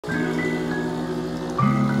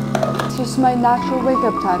just my natural wake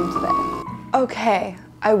up time today. Okay,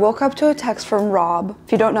 I woke up to a text from Rob.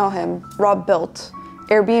 If you don't know him, Rob built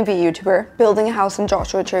Airbnb YouTuber, building a house in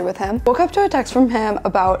Joshua Tree with him. Woke up to a text from him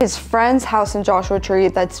about his friend's house in Joshua Tree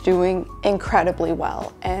that's doing incredibly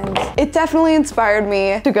well. And it definitely inspired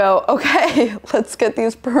me to go, okay, let's get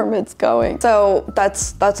these permits going. So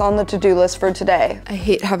that's on the to-do list for today. I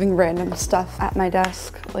hate having random stuff at my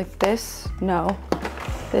desk like this. No,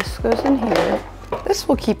 this goes in here. This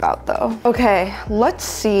will keep out though. Okay, let's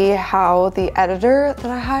see how the editor that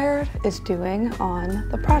I hired is doing on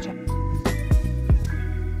the project.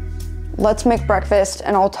 Let's make breakfast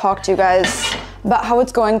and I'll talk to you guys about how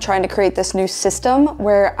it's going trying to create this new system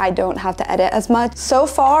where I don't have to edit as much. So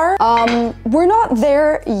far, we're not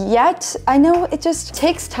there yet. I know it just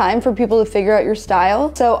takes time for people to figure out your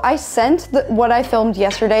style. So I sent what I filmed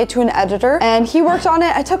yesterday to an editor and he worked on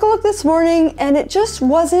it. I took a look this morning and it just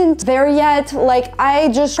wasn't there yet. Like I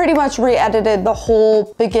just pretty much re-edited the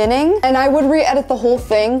whole beginning and I would re-edit the whole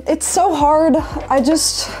thing. It's so hard. I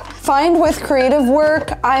just find with creative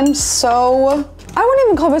work, I wouldn't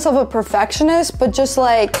even call myself a perfectionist, but just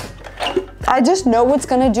like, I just know what's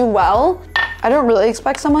gonna do well. I don't really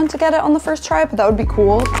expect someone to get it on the first try, but that would be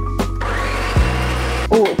cool.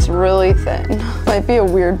 Oh, it's really thin. Might be a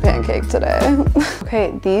weird pancake today.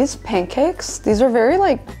 Okay, these pancakes, these are very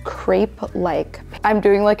like crepe-like. I'm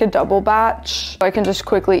doing like a double batch, so I can just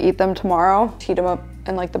quickly eat them tomorrow, heat them up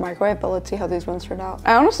in like the microwave, but let's see how these ones turn out.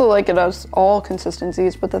 I honestly like it as all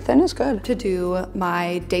consistencies, but the thin is good. To do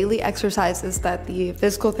my daily exercises that the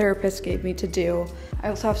physical therapist gave me to do, I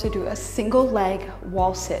also have to do a single leg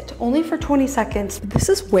wall sit, only for 20 seconds. This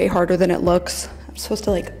is way harder than it looks. I'm supposed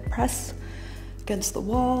to like press against the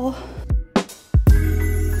wall.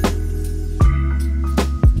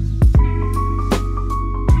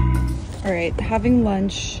 All right, having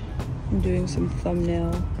lunch, I'm doing some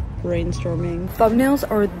thumbnail brainstorming. Thumbnails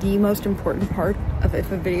are the most important part of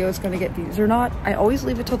if a video is going to get views or not. I always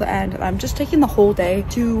leave it till the end and I'm just taking the whole day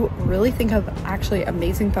to really think of actually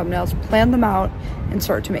amazing thumbnails, plan them out and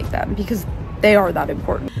start to make them because they are that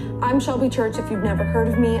important. I'm Shelby Church. If you've never heard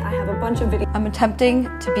of me, I have a bunch of videos. I'm attempting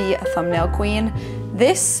to be a thumbnail queen.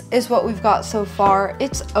 This is what we've got so far.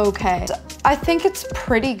 It's okay. I think it's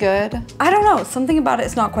pretty good. I don't know, something about it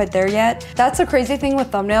is not quite there yet. That's a crazy thing with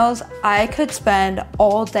thumbnails. I could spend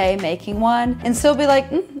all day making one and still be like,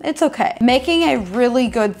 it's okay. Making a really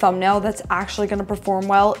good thumbnail that's actually gonna perform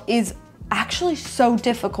well is actually so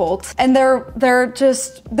difficult and they're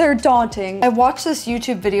daunting. I watched this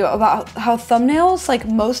YouTube video about how thumbnails, like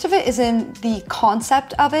most of it is in the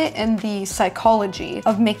concept of it and the psychology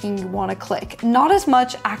of making you want to click, not as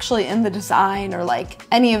much actually in the design or like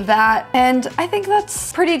any of that. And I think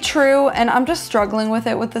that's pretty true and I'm just struggling with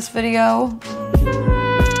it with this video.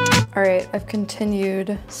 All right, I've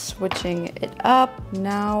continued switching it up.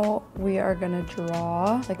 Now we are gonna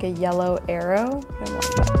draw like a yellow arrow. I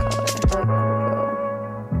want that color.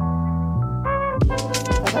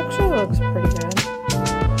 That actually looks pretty good.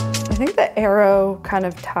 I think the arrow kind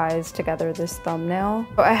of ties together this thumbnail.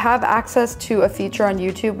 So I have access to a feature on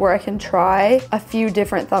YouTube where I can try a few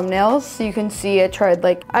different thumbnails. So you can see I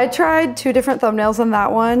tried 2 different thumbnails on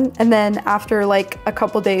that one. And then after like a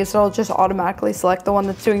couple days, it'll just automatically select the one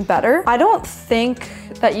that's doing better. I don't think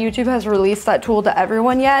that YouTube has released that tool to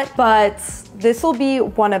everyone yet, but this will be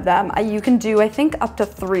one of them. You can do, I think, up to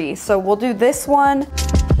 3. So we'll do this one.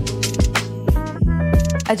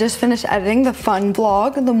 I just finished editing the fun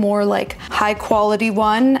vlog, the more like high quality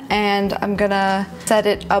one, and I'm gonna set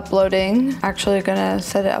it uploading. Actually gonna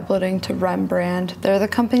set it uploading to Rembrandt. They're the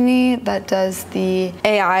company that does the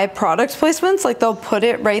AI product placements. Like they'll put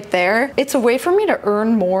it right there. It's a way for me to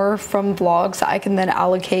earn more from vlogs that I can then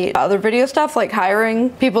allocate other video stuff, like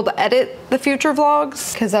hiring people to edit the future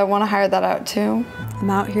vlogs, because I wanna hire that out too. I'm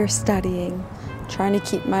out here studying, trying to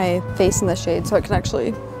keep my face in the shade so I can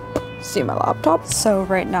actually see my laptop. So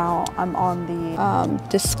right now I'm on the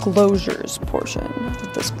disclosures portion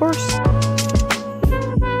of this course.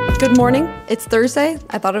 Good morning, it's Thursday.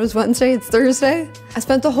 I thought it was Wednesday, it's Thursday. I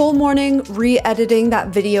spent the whole morning re-editing that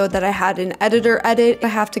video that I had in editor edit. I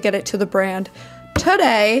have to get it to the brand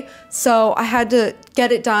today, so I had to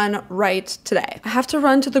get it done right today. I have to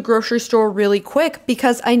run to the grocery store really quick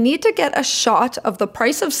because I need to get a shot of the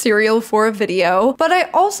price of cereal for a video, but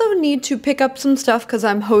I also need to pick up some stuff because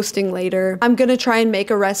I'm hosting later. I'm gonna try and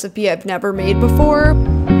make a recipe I've never made before.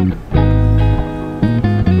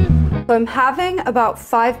 So I'm having about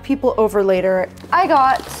 5 people over later. I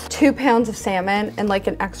got 2 pounds of salmon and like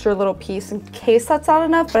an extra little piece in case that's not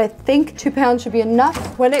enough, but I think 2 pounds should be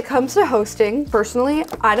enough. When it comes to hosting, personally,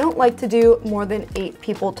 I don't like to do more than 8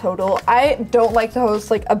 people total. I don't like to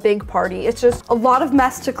host like a big party. It's just a lot of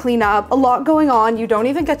mess to clean up, a lot going on. You don't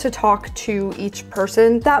even get to talk to each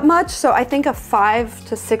person that much. So I think a 5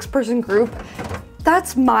 to 6 person group,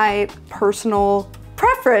 that's my personal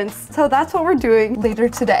preference. So that's what we're doing later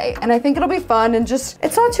today. And I think it'll be fun and just,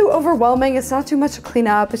 it's not too overwhelming. It's not too much to clean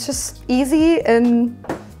up. It's just easy and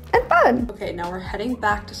fun. Okay, now we're heading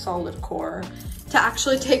back to Solid Core to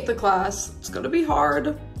actually take the class. It's gonna be hard.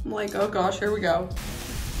 I'm like, oh gosh, here we go.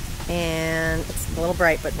 And it's a little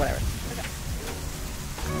bright, but whatever. Okay.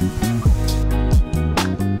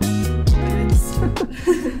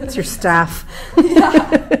 It's your staff.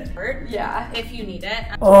 Yeah. Yeah, if you need it.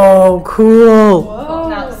 Oh, cool. Whoa.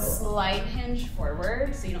 Now slight hinge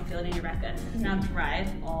forward so you don't feel it in your back end. Now drive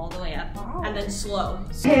all the way up. Wow. And then slow.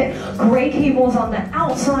 Hit gray cables on the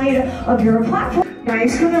outside of your platform.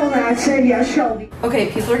 Nice and relaxing, yes, Shelby.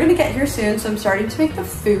 Okay, people are gonna get here soon, so I'm starting to make the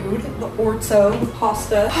food, the orzo, the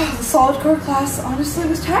pasta. The Solid Core class honestly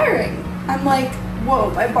was tiring. I'm like,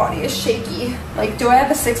 whoa, my body is shaky. Like, do I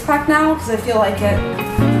have a 6-pack now? Because I feel like it.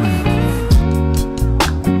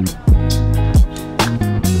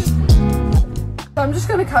 I'm just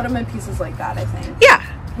gonna cut them in pieces like that, I think. Yeah.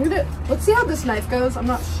 Let's see how this knife goes. I'm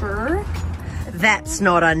not sure. That's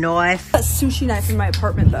not a knife. A sushi knife in my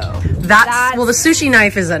apartment though. That's well, the sushi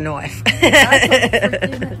knife is a knife. That's a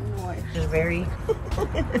freaking knife. It's very.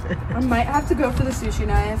 I might have to go for the sushi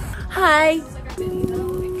knife. Hi.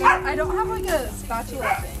 I don't have like a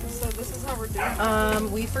spatula thing, so this is how we're doing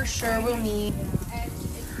it. We for sure will need.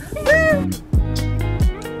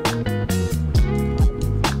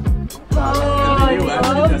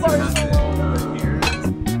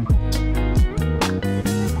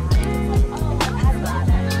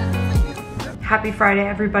 Happy Friday,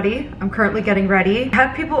 everybody. I'm currently getting ready.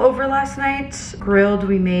 Had people over last night, grilled,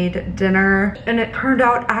 we made dinner, and it turned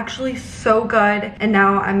out actually so good. And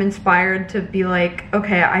now I'm inspired to be like,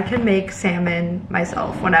 okay, I can make salmon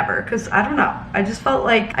myself whenever, because I don't know. I just felt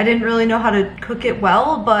like I didn't really know how to cook it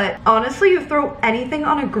well, but honestly, you throw anything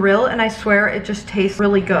on a grill and I swear it just tastes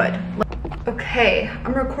really good. Okay,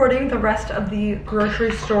 I'm recording the rest of the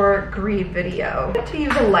grocery store greed video. I have to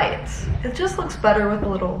use a light. It just looks better with a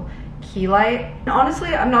little key light. And honestly,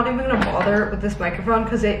 I'm not even gonna bother with this microphone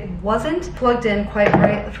because it wasn't plugged in quite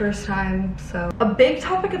right the first time. So a big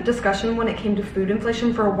topic of discussion when it came to food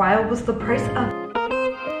inflation for a while was the price of.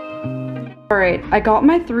 All right, I got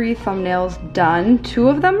my 3 thumbnails done. 2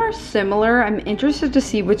 of them are similar. I'm interested to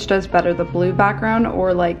see which does better, the blue background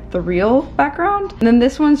or like the real background. And then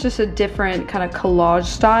this one's just a different kind of collage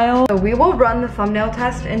style. So we will run the thumbnail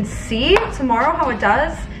test and see tomorrow how it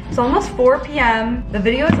does. It's almost 4 p.m. The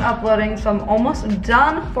video is uploading, so I'm almost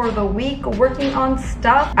done for the week working on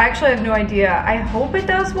stuff. I actually have no idea. I hope it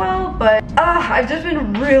does well, but I've just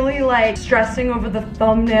been really like stressing over the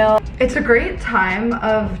thumbnail. It's a great time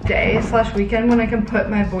of day / weekend when I can put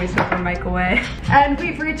my voiceover mic away. And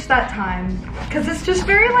we've reached that time because it's just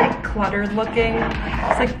very like cluttered looking.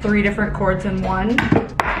 It's like 3 different chords in one.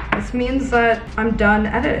 This means that I'm done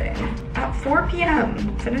editing at 4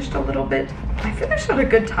 p.m. Finished a little bit. I finished at a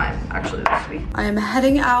good time actually this week. I am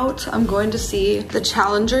heading out. I'm going to see the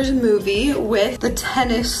Challengers movie with the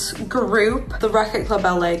tennis group, the Racket Club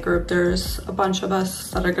LA group. There's a bunch of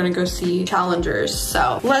us that are gonna go see Challengers.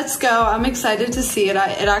 So let's go. I'm excited to see it.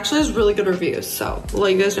 It actually has really good reviews. So I'll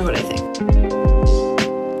let you guys know what I think.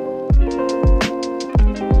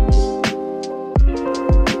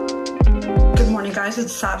 Guys,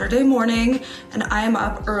 it's Saturday morning and I am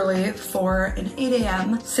up early for an 8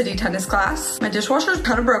 a.m. city tennis class. My dishwasher is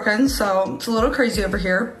kind of broken, so it's a little crazy over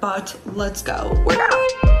here, but let's go. We're out.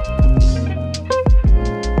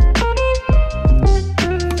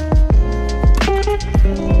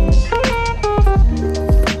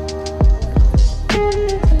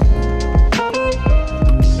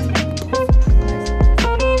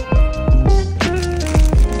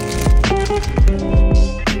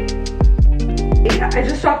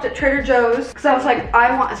 Stopped at Trader Joe's because I was like,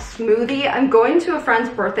 I want a smoothie. I'm going to a friend's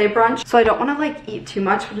birthday brunch, so I don't want to like eat too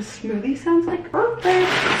much, but a smoothie sounds like perfect.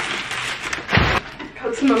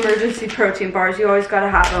 Got some emergency protein bars. You always gotta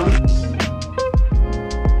have them.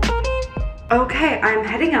 Okay, I'm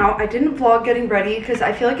heading out. I didn't vlog getting ready because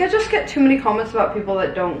I feel like I just get too many comments about people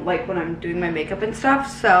that don't like when I'm doing my makeup and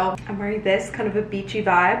stuff. So I'm wearing this, kind of a beachy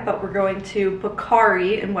vibe, but we're going to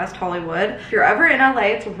Bakari in West Hollywood. If you're ever in LA,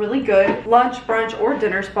 it's a really good lunch, brunch, or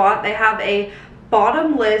dinner spot. They have a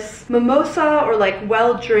bottomless mimosa or like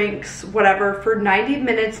well drinks, whatever, for 90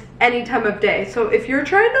 minutes any time of day. So if you're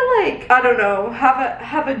trying to like, I don't know,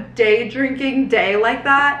 have a day drinking day like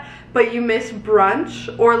that, but you miss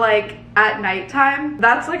brunch or like at nighttime,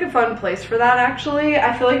 that's like a fun place for that actually.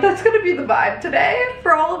 I feel like that's gonna be the vibe today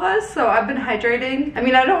for all of us. So I've been hydrating. I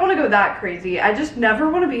mean, I don't want to go that crazy. I just never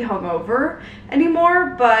want to be hungover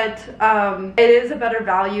anymore, but it is a better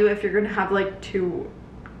value if you're gonna have like two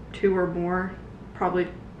or more, probably.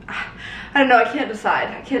 I don't know, I can't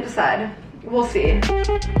decide. We'll see.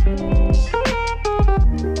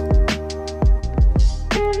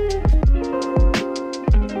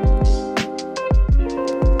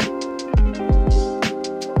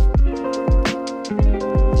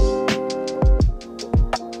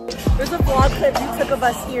 There's a vlog clip you took of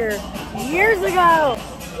us here years ago.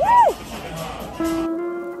 Woo!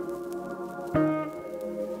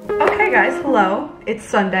 Okay guys, hello. It's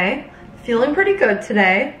Sunday. Feeling pretty good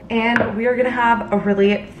today, and we are gonna have a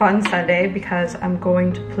really fun Sunday because I'm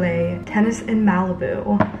going to play tennis in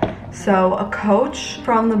Malibu. So a coach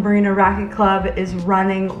from the Marina Racket Club is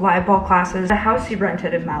running live ball classes at a house he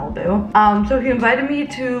rented in Malibu. So he invited me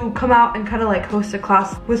to come out and kind of like host a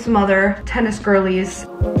class with some other tennis girlies.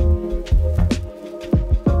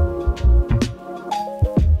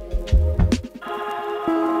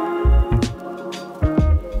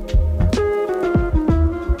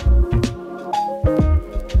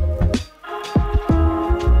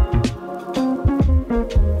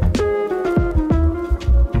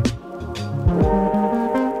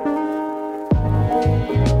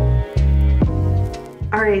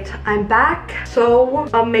 Alright, I'm back. So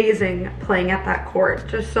amazing playing at that court.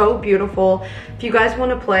 Just so beautiful. If you guys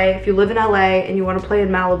want to play, if you live in LA and you want to play in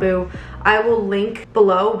Malibu, I will link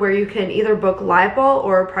below where you can either book live ball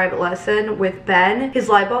or a private lesson with Ben. His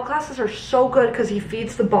live ball classes are so good because he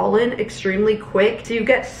feeds the ball in extremely quick. So you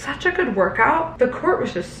get such a good workout. The court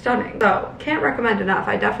was just stunning. So can't recommend enough.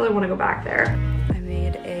 I definitely want to go back there. I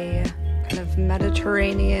made a kind of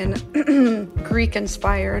Mediterranean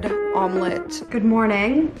Greek-inspired omelet. Good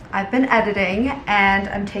morning. I've been editing and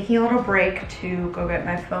I'm taking a little break to go get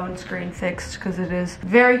my phone screen fixed because it is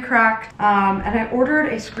very cracked. And I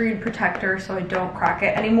ordered a screen protector so I don't crack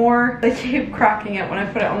it anymore. I keep cracking it when I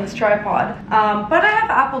put it on this tripod. But I have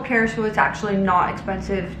Apple Care, so it's actually not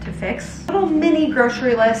expensive to fix. Little mini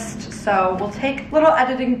grocery list. So we'll take a little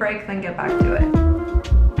editing break, then get back to it.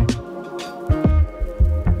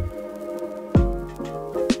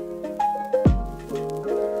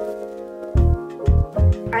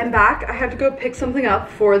 I'm back. I had to go pick something up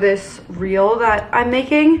for this reel that I'm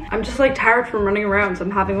making. I'm just like tired from running around, so I'm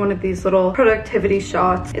having one of these little productivity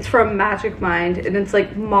shots. It's from Magic Mind and it's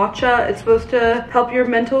like matcha. It's supposed to help your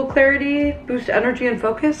mental clarity, boost energy and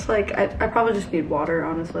focus. Like I probably just need water,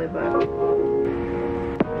 honestly, but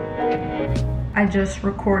I just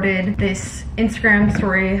recorded this Instagram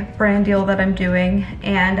story brand deal that I'm doing,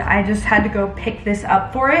 and I just had to go pick this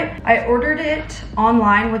up for it. I ordered it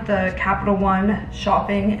online with the Capital One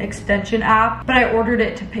shopping extension app, but I ordered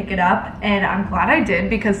it to pick it up, and I'm glad I did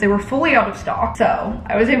because they were fully out of stock. So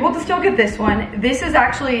I was able to still get this one. This is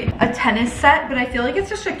actually a tennis set, but I feel like it's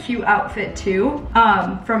just a cute outfit too,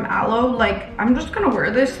 from Aloe. Like I'm just gonna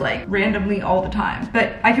wear this like randomly all the time,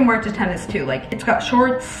 but I can wear it to tennis too. Like it's got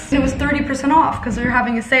shorts, and it was 30% off because they're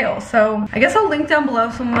having a sale. So I guess I'll link down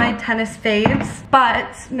below some of my tennis faves,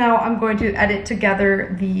 but now I'm going to edit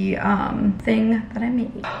together the thing that I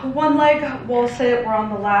made. One leg wall sit, we're on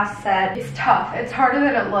the last set. It's tough, it's harder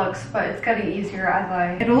than it looks, but it's getting easier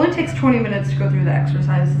as it only takes 20 minutes to go through the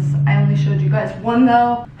exercises. I only showed you guys one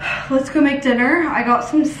though. Let's go make dinner. I got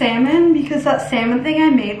some salmon because that salmon thing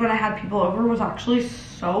I made when I had people over was actually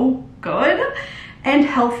so good and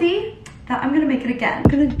healthy that I'm gonna make it again. I'm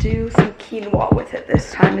gonna do some quinoa with it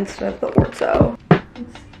this time instead of the orzo.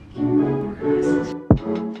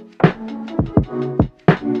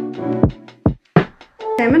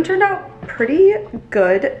 Salmon turned out pretty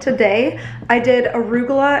good today. I did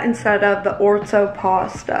arugula instead of the orzo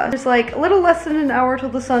pasta. There's like a little less than an hour till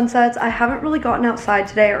the sun sets. I haven't really gotten outside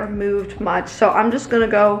today or moved much, so I'm just gonna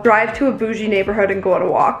go drive to a bougie neighborhood and go on a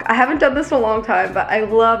walk. I haven't done this in a long time, but I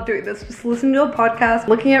love doing this. Just listening to a podcast,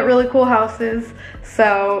 looking at really cool houses.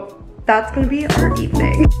 So that's gonna be our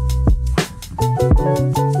evening.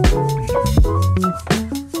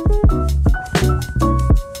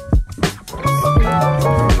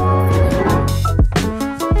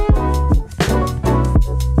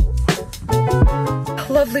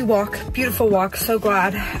 Lovely walk, beautiful walk, so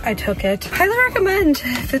glad I took it. Highly recommend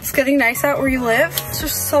if it's getting nice out where you live. It's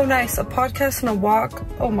just so nice, a podcast and a walk.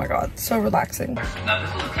 Oh my God, so relaxing. Now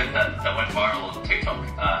this was a clip that went viral on TikTok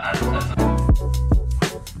as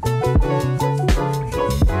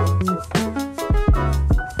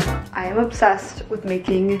am obsessed with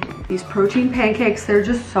making these protein pancakes. They're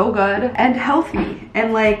just so good and healthy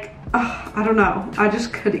and like, I don't know. I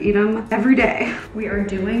just could eat them every day. We are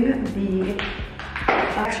doing the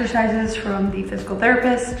exercises from the physical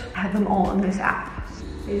therapist. I have them all in this app.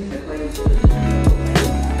 Basically.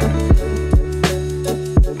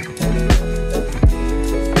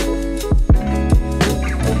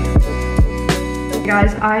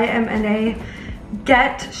 Guys, I am in a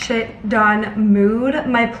get shit done mood.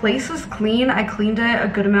 My place is clean. I cleaned it a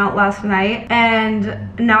good amount last night, and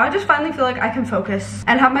now I just finally feel like I can focus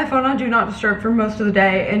and have my phone on do not disturb for most of the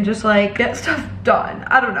day and just like get stuff done.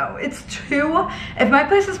 I don't know. It's too, if my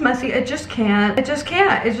place is messy, it just can't. It just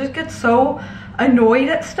gets so annoyed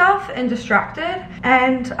at stuff and distracted,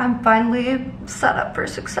 and I'm finally set up for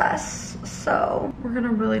success. So we're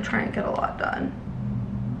gonna really try and get a lot done.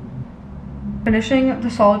 Finishing the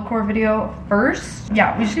solid core video first.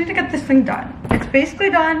 Yeah, we just need to get this thing done. It's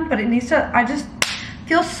basically done, but it needs to, I just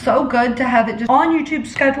feel so good to have it just on YouTube,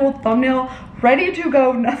 scheduled, thumbnail, ready to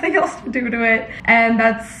go, nothing else to do to it. And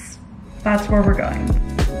that's where we're going.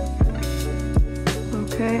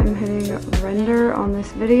 Okay, I'm hitting render on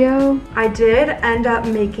this video. I did end up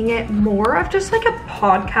making it more of just like a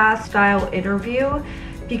podcast style interview,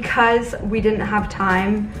 because we didn't have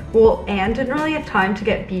time, well, and didn't really have time to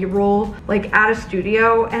get B-roll like at a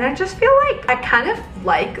studio. And I just feel like I kind of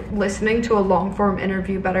like listening to a long form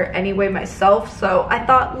interview better anyway myself. So I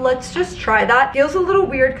thought, let's just try that. Feels a little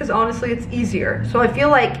weird because honestly it's easier. So I feel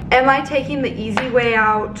like, am I taking the easy way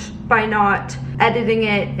out by not editing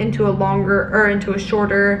it into a longer or into a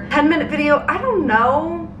shorter 10-minute video? I don't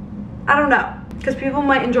know, because people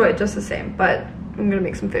might enjoy it just the same, but I'm gonna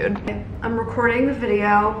make some food. I'm recording the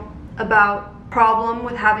video about problem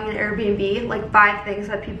with having an Airbnb, like 5 things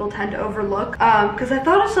that people tend to overlook. Because I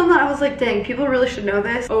thought of some that I was like, dang, people really should know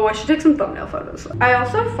this. Oh, I should take some thumbnail photos. I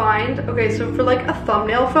also find, okay, so for like a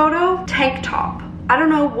thumbnail photo, tank top. I don't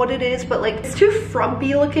know what it is, but like it's too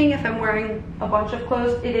frumpy looking if I'm wearing a bunch of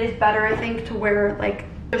clothes. It is better, I think, to wear like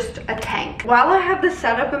just a tank. While I have this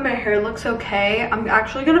setup and my hair looks okay, I'm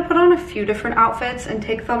actually gonna put on a few different outfits and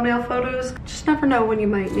take thumbnail photos. Just never know when you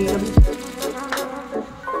might need them.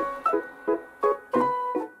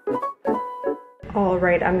 All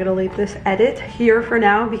right, I'm gonna leave this edit here for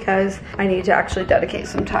now because I need to actually dedicate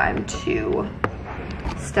some time to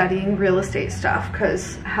studying real estate stuff,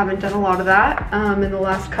 because I haven't done a lot of that in the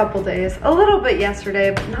last couple days. A little bit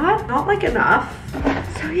yesterday, but not like enough.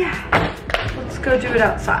 So yeah. Let's go do it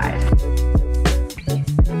outside.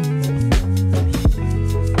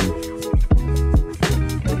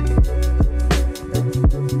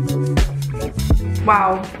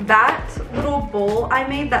 Wow, that little bowl I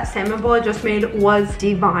made, that salmon bowl I just made, was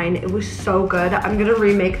divine. It was so good. I'm gonna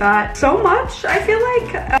remake that so much. I feel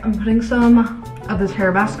like I'm putting some of this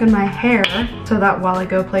hair mask in my hair so that while I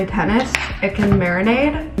go play tennis, it can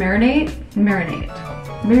marinate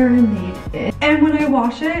it. And when I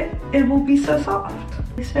wash it, it will be so soft.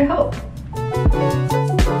 At least I hope.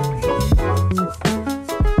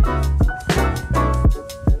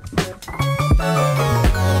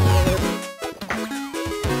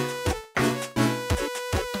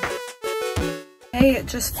 I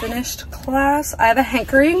just finished class. I have a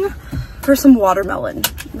hankering for some watermelon.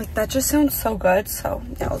 Like, that just sounds so good. So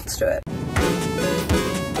yeah, let's do it.